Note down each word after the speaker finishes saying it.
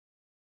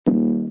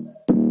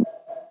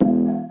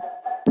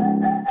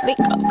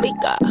flica,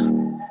 flica.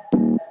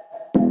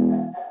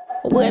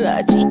 With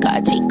a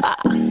chica, chica.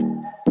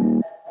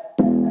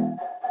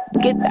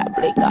 Get that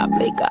blica,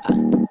 blica.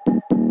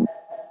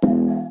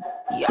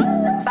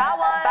 Yeah.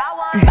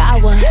 Buy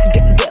one,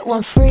 get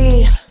one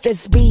free.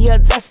 This be your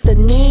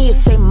destiny.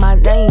 Say my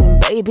name,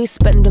 baby.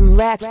 Spend them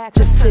racks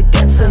just to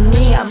get to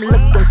me. I'm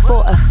looking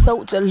for a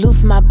soldier,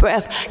 lose my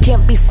breath.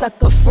 Can't be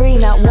sucker free.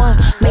 Not one,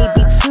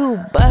 maybe two,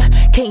 but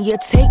can you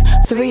take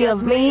three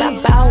of me?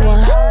 Buy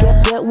one,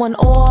 get one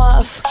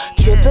off.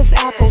 Drip is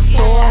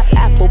applesauce,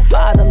 apple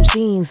bottom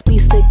jeans, be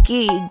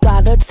sticky,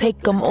 gotta take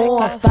them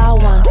off. Buy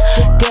one,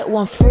 get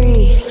one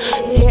free.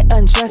 Get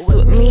undressed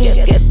with me,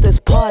 get this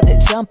party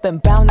jumping,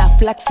 bound not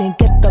flexing,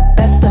 get the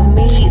best of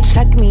me.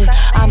 Check me,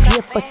 I'm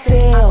here for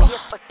sale.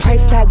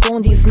 Price tag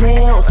on these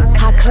nails,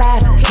 high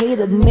class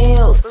catered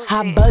meals,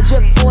 high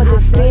budget for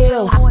this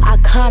deal.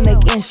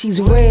 Iconic and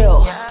she's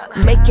real,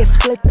 make it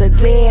split the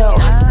deal.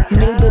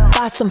 Maybe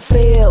buy some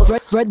feels,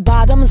 red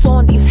bottoms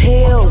on these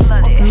heels.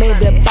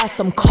 Maybe buy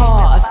some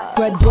cars,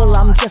 Red Bull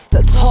I'm just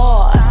a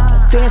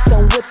toss.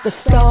 Dancing with the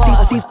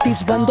stars,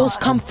 these bundles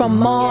come from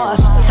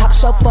Mars. Top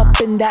shelf up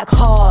in that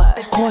car,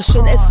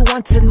 caution it's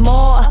wanted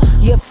more.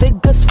 Your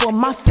figures for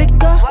my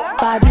figure,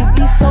 body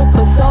be so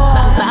bizarre.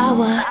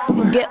 Buy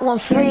one, get one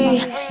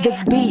free,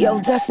 this be your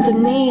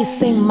destiny.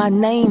 Say my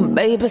name,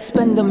 baby,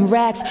 spend them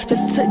racks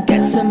just to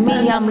get to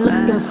me. I'm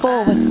looking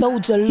for a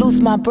soldier,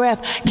 lose my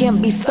breath.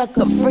 Can't be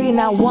sucker free,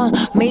 not one,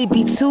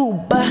 maybe two,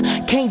 but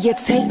can you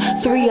take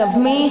three of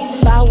me?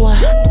 Buy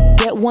one,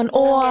 get one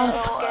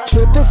off.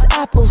 Drip is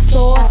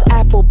applesauce,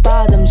 apple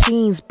bottom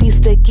jeans, be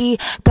sticky,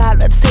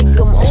 gotta take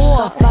them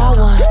off. Buy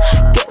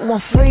one, get one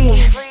free.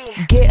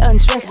 Get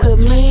undressed with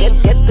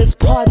me, get this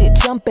party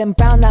jumping,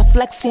 brown not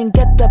flexing,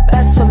 get the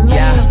best for me.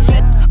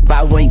 Yeah.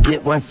 Buy one,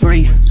 get one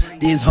free.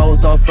 These hoes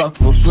don't fuck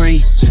for free.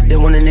 They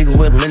want a nigga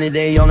with money,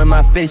 they on in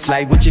my face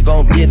like, what you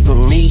gon' get for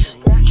me?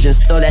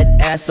 Just throw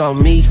that ass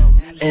on me,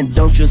 and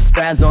don't you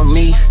spaz on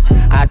me.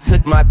 I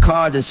took my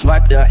card and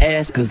swiped her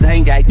ass, cause I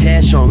ain't got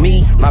cash on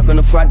me. Knock on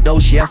the front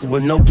door, she asked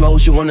with no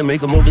clothes. She wanna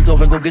make a move to go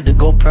and go get the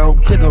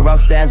GoPro. Took a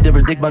rock stars,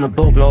 different dick by the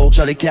boatload.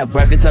 Charlie cap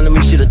bracket telling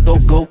me she the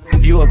dope goat.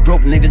 If you a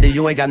broke nigga, then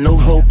you ain't got no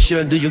hope.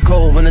 Sure do you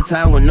cold, winter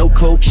time with no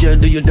coke. Sure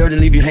do you dirty,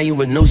 leave you hanging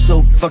with no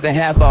soap. Fuck a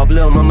half off,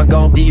 lil' mama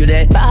gon' do you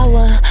that. Buy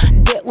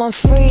one, get one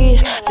free,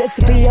 this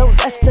be your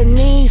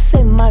destiny.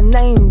 Say my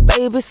name,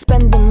 baby,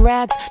 spend them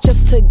racks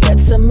just to get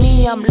to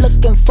me. I'm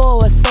looking for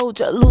a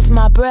soldier, lose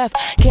my breath.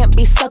 Can't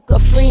be sucker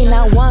free,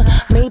 not one,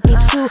 maybe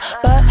two,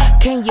 but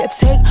can you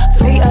take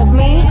three of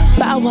me?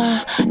 Buy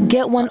one,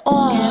 get one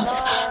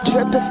off.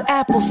 Drip is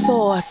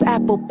applesauce,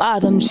 apple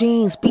bottom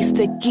jeans, be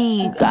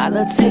sticky,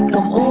 gotta take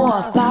them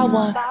off. Buy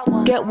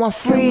one, get one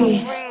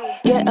free.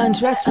 Get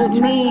undressed with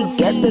me,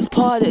 get this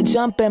party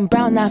jumping,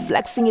 brown not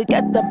flexing, you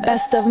get the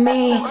best of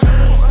me.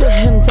 Sit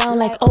him down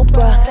like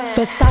Oprah,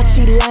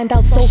 Versace lined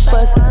out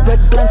sofas,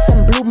 red blunts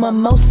and blue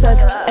mimosas,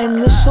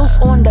 initials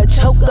on the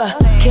choker.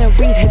 Can't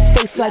read his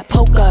face like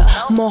poker,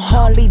 more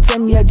Harley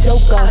than your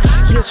Joker.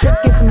 Your trick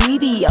is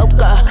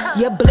mediocre,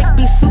 your blick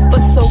be super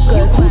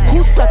soakers.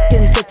 Who's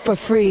sucking dick for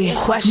free?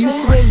 Question. You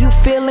swear you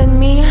feeling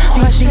me?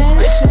 These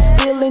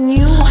bitches feeling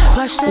you?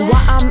 Question.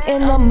 Why I'm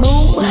in the mood?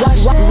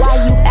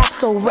 Why you act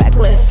so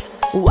reckless?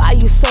 Why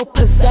you so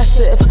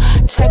possessive?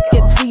 Check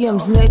your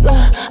DMs, nigga,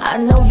 I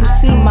know you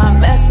see my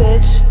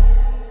message.